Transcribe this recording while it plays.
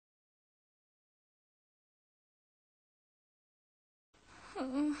Man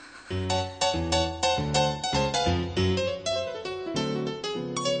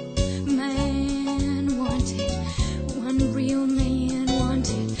wanted, one real man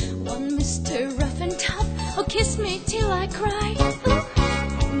wanted, one Mr. Rough and Tough, oh kiss me till I cry.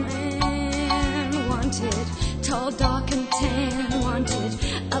 Man wanted, tall, dark and tan wanted,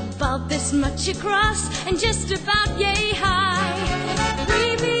 about this much across and just about yay high.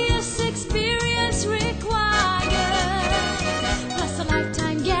 Previous experience required, plus a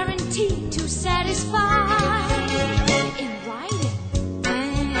lifetime guarantee to satisfy. In writing,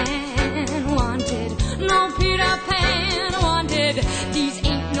 man wanted, no Peter Pan wanted, these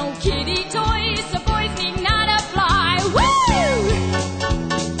ain't no kiddie toys, so boys need not apply. Woo!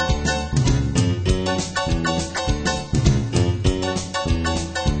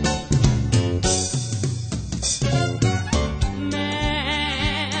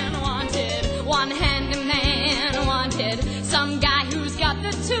 One handyman wanted, some guy who's got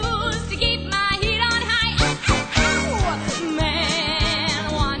the tools to keep my heat on high.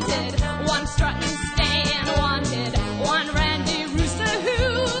 Man wanted, one strutting Stan wanted, one randy rooster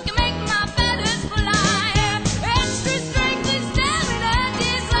who can make my feathers fly. Extra strength and stamina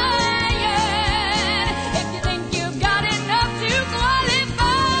desired, if you think you've got enough to qualify.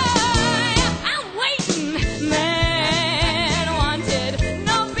 I'm waiting. Man wanted,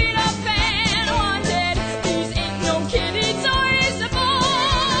 no Peter Pan wanted, these ain't no kiddie toys, the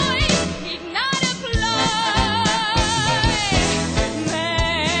boys need not apply.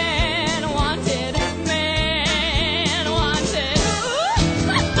 Man wanted, man wanted.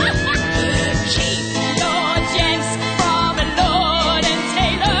 Keep your gents from Lord and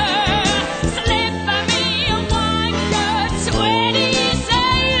Taylor, slip for me one good sweaty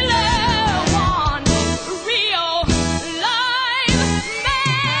sailor, one real live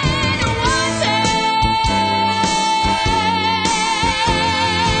man wanted.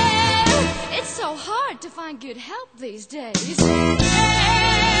 It's so hard to find good help these days.